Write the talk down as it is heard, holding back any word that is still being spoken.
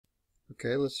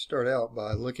Okay, let's start out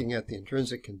by looking at the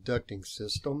intrinsic conducting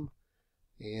system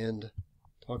and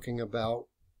talking about,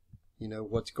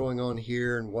 what's going on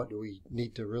here and what do we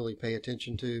need to really pay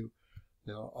attention to.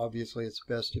 Now, obviously, it's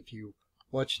best if you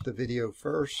watch the video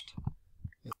first.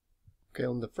 Okay,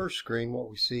 on the first screen, what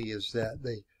we see is that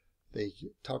they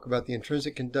talk about the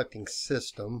intrinsic conducting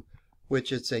system,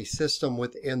 which is a system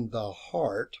within the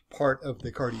heart, part of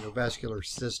the cardiovascular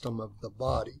system of the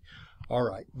body. All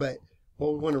right, but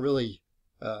what we want to really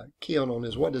key on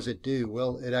is what does it do?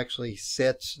 Well, it actually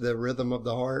sets the rhythm of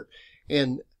the heart.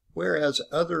 And whereas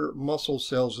other muscle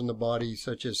cells in the body,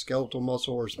 such as skeletal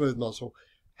muscle or smooth muscle,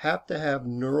 have to have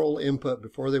neural input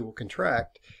before they will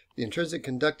contract, the intrinsic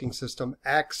conducting system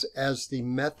acts as the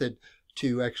method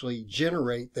to actually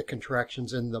generate the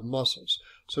contractions in the muscles.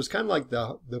 So it's kind of like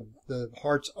the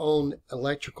heart's own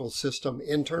electrical system,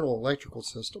 internal electrical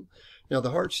system. Now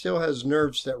the heart still has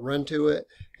nerves that run to it,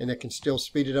 and it can still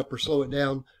speed it up or slow it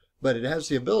down, but it has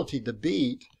the ability to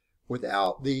beat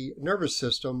without the nervous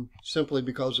system simply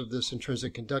because of this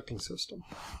intrinsic conducting system.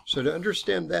 So to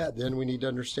understand that, then we need to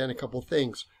understand a couple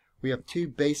things. We have two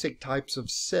basic types of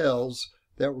cells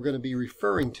that we're going to be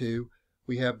referring to.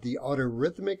 We have the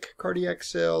autorhythmic cardiac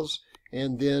cells,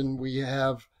 and then we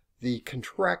have the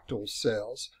contractile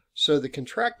cells. So the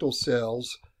contractile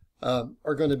cells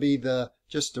are going to be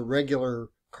just the regular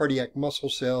cardiac muscle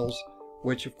cells,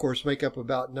 which of course make up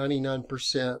about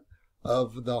 99%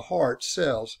 of the heart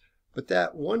cells. But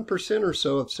that 1% or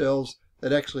so of cells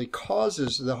that actually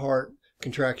causes the heart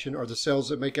contraction are the cells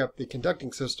that make up the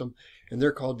conducting system, and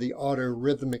they're called the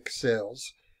autorhythmic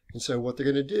cells. And so what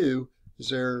they're going to do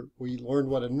is we learned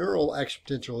what a neural action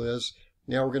potential is.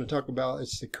 Now we're going to talk about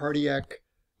it's the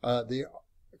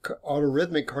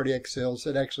autorhythmic cardiac cells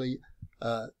that actually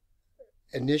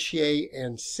initiate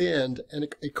and send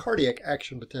a cardiac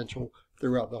action potential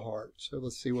throughout the heart. So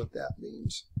let's see what that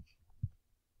means.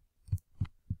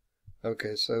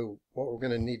 Okay, so what we're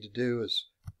going to need to do is,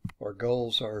 our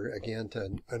goals are again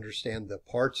to understand the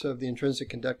parts of the intrinsic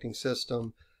conducting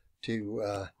system,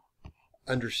 to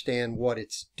understand what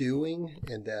it's doing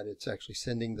and that it's actually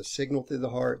sending the signal through the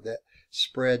heart that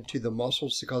spread to the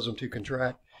muscles to cause them to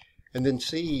contract. And then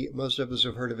C, most of us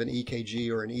have heard of an EKG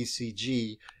or an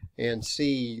ECG, and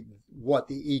see what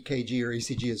the EKG or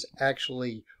ECG is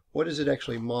actually, what is it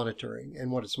actually monitoring?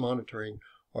 And what it's monitoring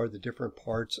are the different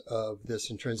parts of this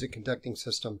intrinsic conducting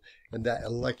system and that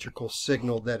electrical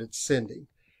signal that it's sending.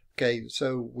 Okay,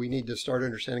 so we need to start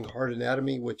understanding heart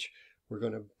anatomy, which we're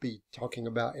going to be talking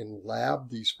about in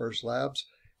these first labs.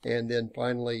 And then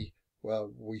finally,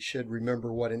 well, we should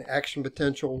remember what an action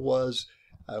potential was.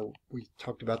 We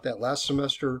talked about that last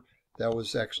semester. That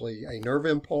was actually a nerve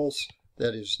impulse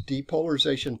that is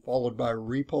depolarization followed by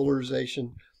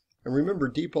repolarization. And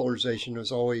remember, depolarization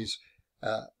is always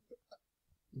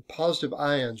positive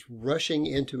ions rushing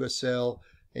into a cell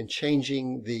and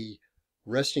changing the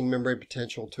resting membrane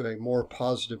potential to a more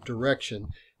positive direction.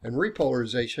 And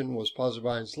repolarization was positive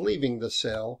ions leaving the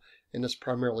cell, and it's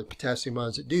primarily potassium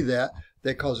ions that do that.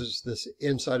 That causes this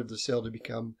inside of the cell to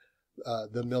become,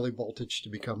 the millivoltage to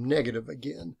become negative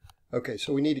again. Okay,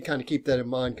 so we need to kind of keep that in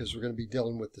mind because we're going to be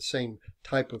dealing with the same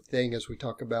type of thing as we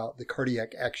talk about the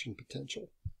cardiac action potential.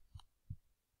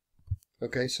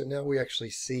 Okay, so now we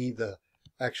actually see the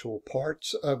actual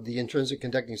parts of the intrinsic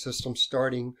conducting system,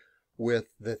 starting with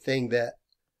the thing that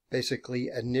basically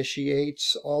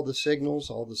initiates all the signals.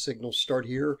 All the signals start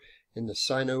here in the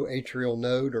sinoatrial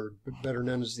node, or better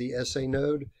known as the SA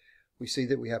node. We see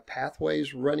that we have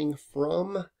pathways running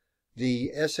from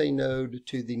the SA node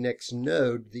to the next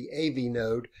node, the AV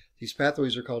node. These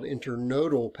pathways are called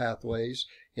internodal pathways.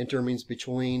 Inter means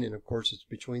between, and of course it's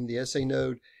between the SA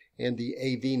node and the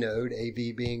AV node,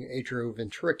 AV being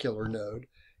atrioventricular node.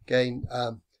 Okay,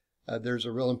 there's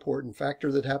a real important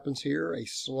factor that happens here, a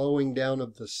slowing down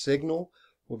of the signal.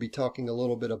 We'll be talking a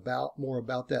little bit more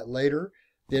about that later.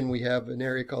 Then we have an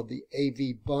area called the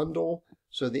AV bundle.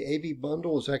 So the AV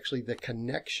bundle is actually the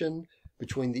connection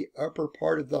between the upper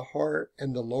part of the heart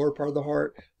and the lower part of the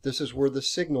heart. This is where the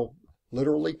signal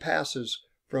literally passes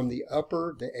from the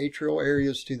atrial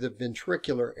areas to the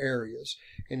ventricular areas.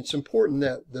 And it's important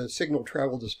that the signal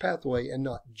travel this pathway and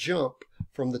not jump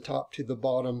from the top to the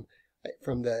bottom,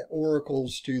 from the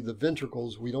auricles to the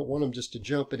ventricles. We don't want them just to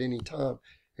jump at any time.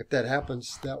 If that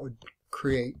happens, that would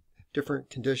create different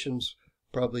conditions,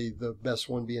 probably the best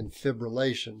one being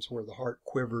fibrillations, where the heart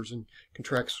quivers and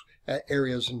contracts at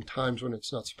areas and times when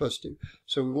it's not supposed to.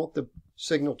 So we want the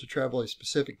signal to travel a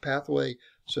specific pathway.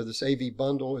 So this AV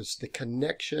bundle is the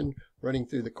connection running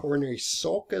through the coronary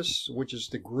sulcus, which is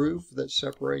the groove that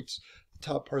separates the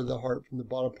top part of the heart from the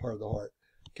bottom part of the heart.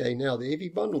 Okay, now the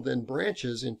AV bundle then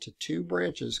branches into two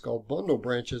branches called bundle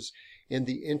branches in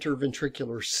the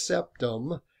interventricular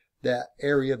septum, that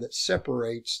area that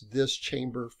separates this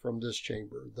chamber from this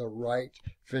chamber, the right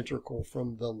ventricle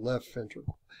from the left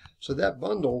ventricle. So that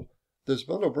bundle, those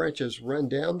bundle branches run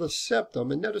down the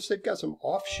septum, and notice they've got some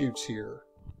offshoots here.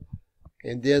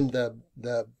 And then the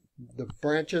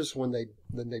branches, when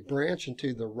they branch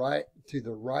into the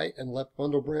right and left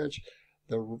bundle branch,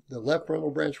 the left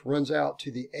bundle branch runs out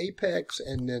to the apex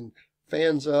and then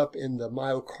fans up in the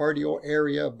myocardial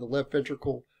area of the left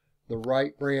ventricle. The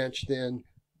right branch then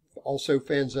also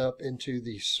fans up into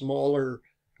the smaller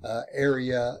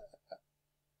area,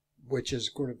 which is,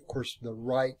 of course, the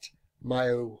right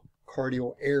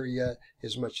myocardial area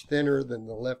is much thinner than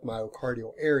the left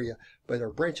myocardial area, but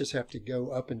our branches have to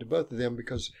go up into both of them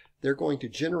because they're going to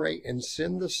generate and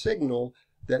send the signal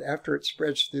that, after it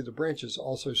spreads through the branches,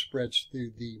 also spreads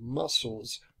through the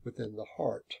muscles within the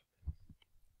heart.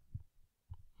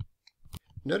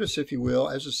 Notice, if you will,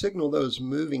 as the signal though is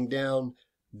moving down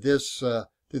this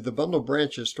through the bundle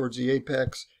branches towards the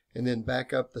apex and then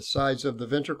back up the sides of the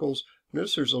ventricles,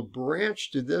 notice there's a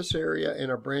branch to this area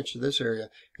and a branch to this area,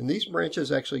 and these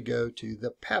branches actually go to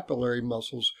the papillary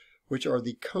muscles, which are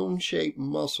the cone-shaped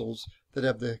muscles that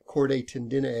have the chordae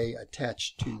tendineae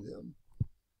attached to them.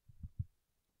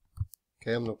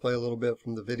 Okay, I'm going to play a little bit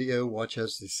from the video. Watch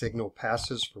as the signal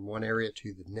passes from one area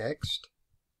to the next.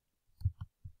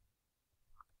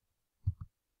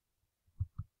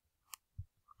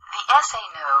 The SA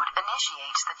node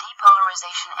initiates the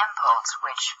depolarization impulse,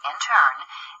 which, in turn,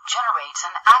 generates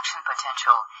an action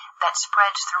potential that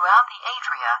spreads throughout the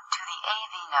atria to the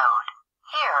AV node.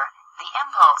 Here, the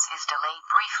impulse is delayed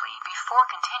briefly before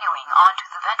continuing onto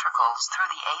the ventricles through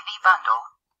the AV bundle,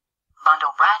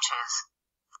 bundle branches,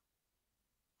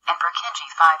 and Purkinje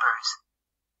fibers.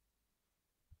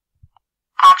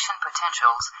 Action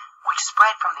potentials, which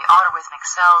spread from the autorhythmic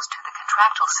cells to the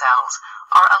contractile cells,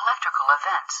 are electrical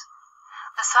events.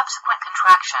 The subsequent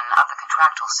contraction of the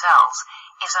contractile cells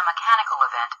is a mechanical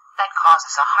event that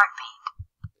causes a heartbeat.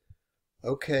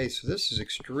 Okay, so this is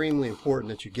extremely important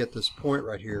that you get this point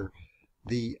right here.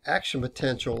 The action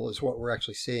potential is what we're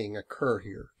actually seeing occur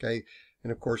here, okay?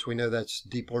 And of course we know that's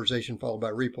depolarization followed by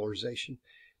repolarization.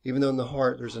 Even though in the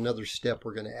heart there's another step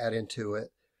we're going to add into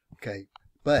it, okay?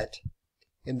 But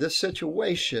in this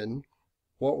situation,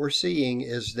 what we're seeing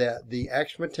is that the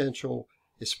action potential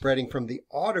is spreading from the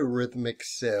autorhythmic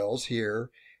cells here,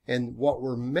 and what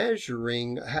we're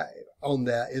measuring on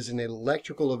that is an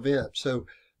electrical event. So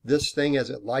this thing, as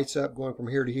it lights up going from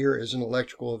here to here, is an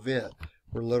electrical event.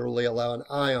 We're literally allowing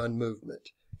ion movement,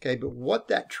 okay? But what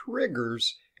that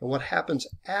triggers and what happens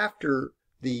after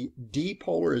the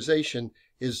depolarization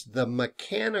is the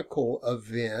mechanical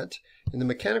event, and the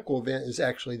mechanical event is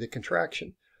actually the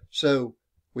contraction. So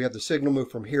we have the signal move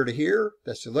from here to here,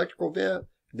 that's the electrical event.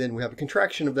 Then we have a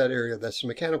contraction of that area, that's the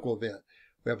mechanical event.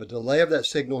 We have a delay of that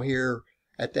signal here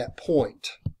at that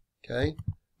point, okay?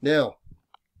 Now,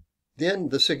 then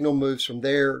the signal moves from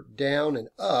there down and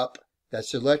up,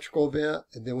 that's the electrical event,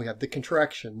 and then we have the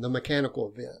contraction, the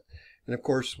mechanical event. And of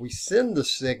course, we send the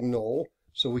signal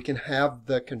so we can have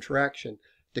the contraction.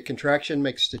 The contraction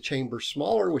makes the chamber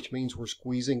smaller, which means we're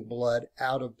squeezing blood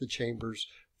out of the chambers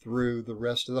through the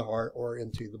rest of the heart or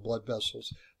into the blood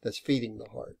vessels that's feeding the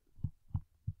heart.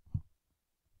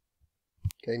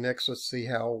 Okay, next let's see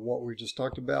how what we just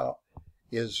talked about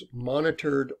is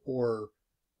monitored or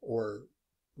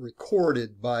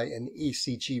recorded by an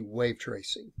ECG wave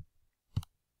tracing.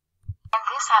 In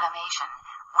this animation,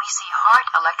 we see heart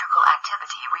electrical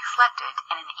activity reflected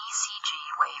in an ECG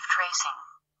wave tracing.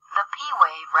 The P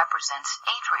wave represents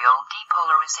atrial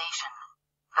depolarization.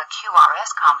 The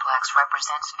QRS complex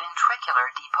represents ventricular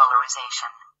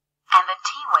depolarization. And the T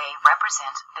wave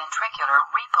represents ventricular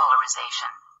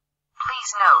repolarization.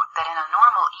 Please note that in a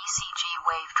normal ECG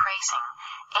wave tracing,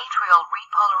 atrial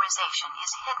repolarization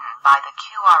is hidden by the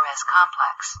QRS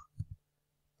complex.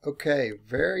 Okay,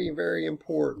 very, very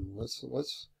important.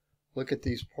 Let's look at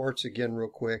these parts again real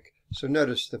quick. So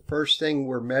notice the first thing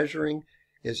we're measuring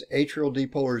is atrial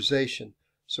depolarization.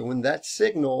 So when that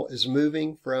signal is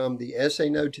moving from the SA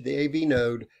node to the AV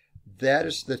node, that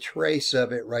is the trace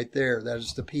of it right there. That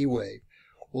is the P wave.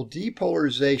 Well,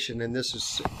 depolarization, and this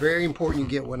is very important you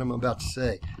get what I'm about to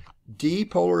say.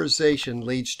 Depolarization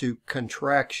leads to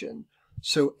contraction.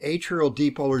 So atrial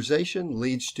depolarization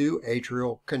leads to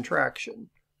atrial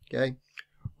contraction. Okay?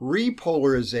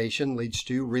 Repolarization leads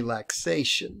to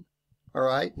relaxation. All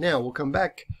right? Now, we'll come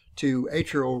back to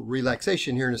atrial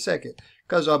relaxation here in a second,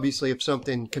 because obviously if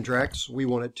something contracts, we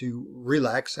want it to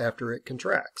relax after it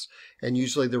contracts. And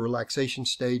usually the relaxation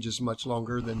stage is much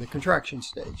longer than the contraction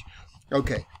stage.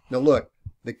 Okay, now look,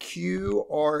 the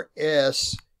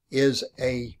QRS is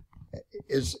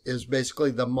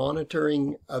basically the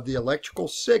monitoring of the electrical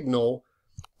signal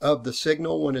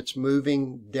when it's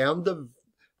moving down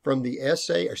from the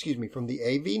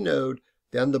AV node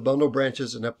down the bundle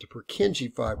branches and up to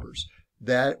Purkinje fibers.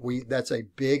 That's a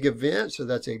big event, so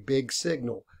that's a big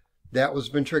signal. That was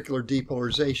ventricular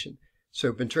depolarization.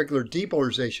 So ventricular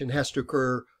depolarization has to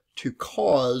occur to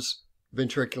cause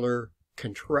ventricular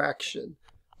contraction.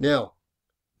 Now,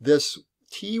 this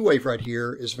T wave right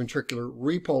here is ventricular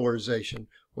repolarization,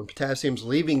 when potassium's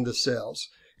leaving the cells.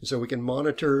 And so we can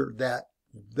monitor that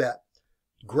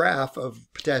graph of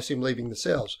potassium leaving the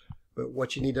cells. But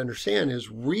what you need to understand is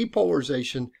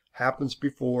repolarization happens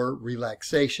before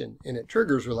relaxation, and it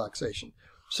triggers relaxation.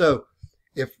 So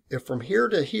if from here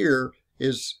to here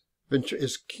is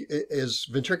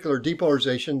ventricular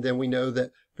depolarization, then we know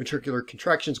that ventricular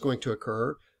contraction is going to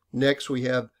occur. Next, we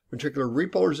have ventricular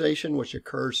repolarization, which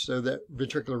occurs so that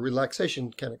ventricular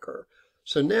relaxation can occur.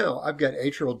 So now I've got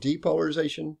atrial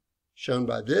depolarization shown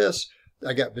by this.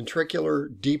 I got ventricular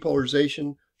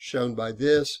depolarization shown by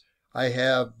this. I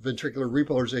have ventricular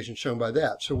repolarization shown by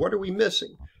that. So what are we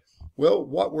missing? Well,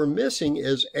 what we're missing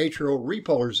is atrial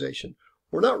repolarization.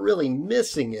 We're not really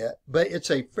missing it, but it's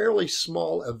a fairly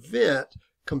small event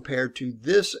compared to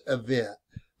this event.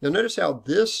 Now notice how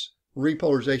this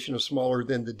repolarization is smaller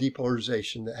than the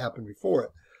depolarization that happened before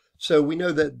it. So we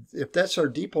know that if that's our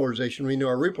depolarization, we know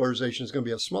our repolarization is going to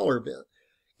be a smaller event.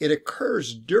 It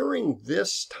occurs during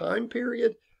this time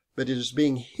period, but it is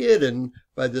being hidden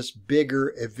by this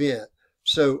bigger event.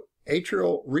 So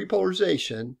atrial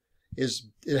repolarization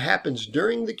it happens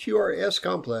during the QRS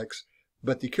complex,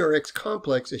 but the QRS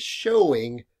complex is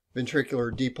showing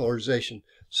ventricular depolarization.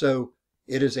 So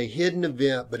it is a hidden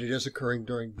event, but it is occurring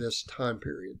during this time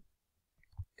period.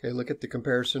 Okay, look at the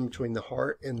comparison between the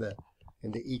heart and the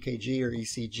EKG or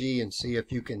ECG, and see if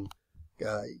you can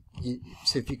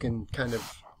kind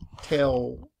of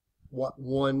tell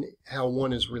how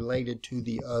one is related to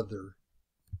the other.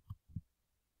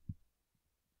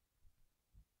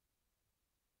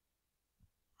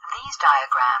 These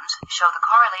diagrams show the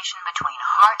correlation between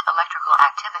heart electrical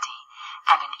activity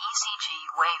and an ECG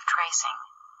wave tracing.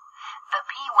 The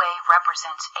P wave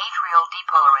represents atrial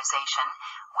depolarization,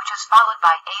 which is followed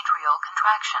by atrial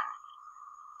contraction.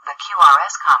 The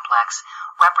QRS complex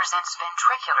represents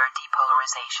ventricular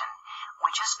depolarization,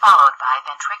 which is followed by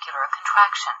ventricular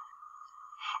contraction.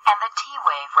 And the T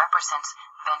wave represents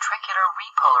ventricular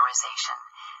repolarization,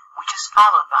 which is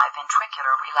followed by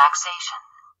ventricular relaxation.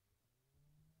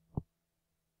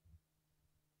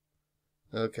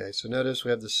 Okay, so notice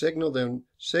we have the signal,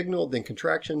 then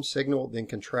contraction, signal, then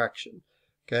contraction.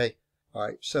 Okay, all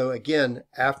right, so again,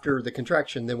 after the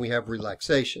contraction, then we have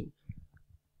relaxation.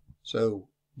 So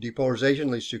depolarization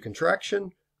leads to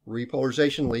contraction,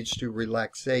 repolarization leads to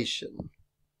relaxation.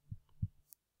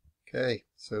 Okay,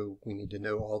 so we need to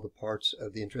know all the parts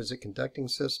of the intrinsic conducting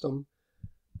system.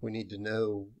 We need to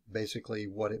know basically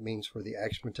what it means for the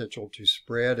action potential to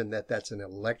spread, and that's an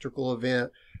electrical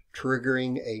event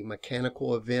triggering a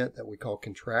mechanical event that we call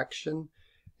contraction.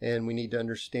 And we need to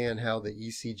understand how the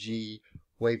ECG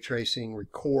wave tracing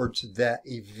records that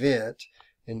event,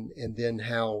 and then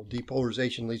how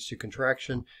depolarization leads to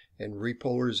contraction and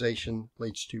repolarization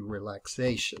leads to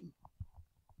relaxation.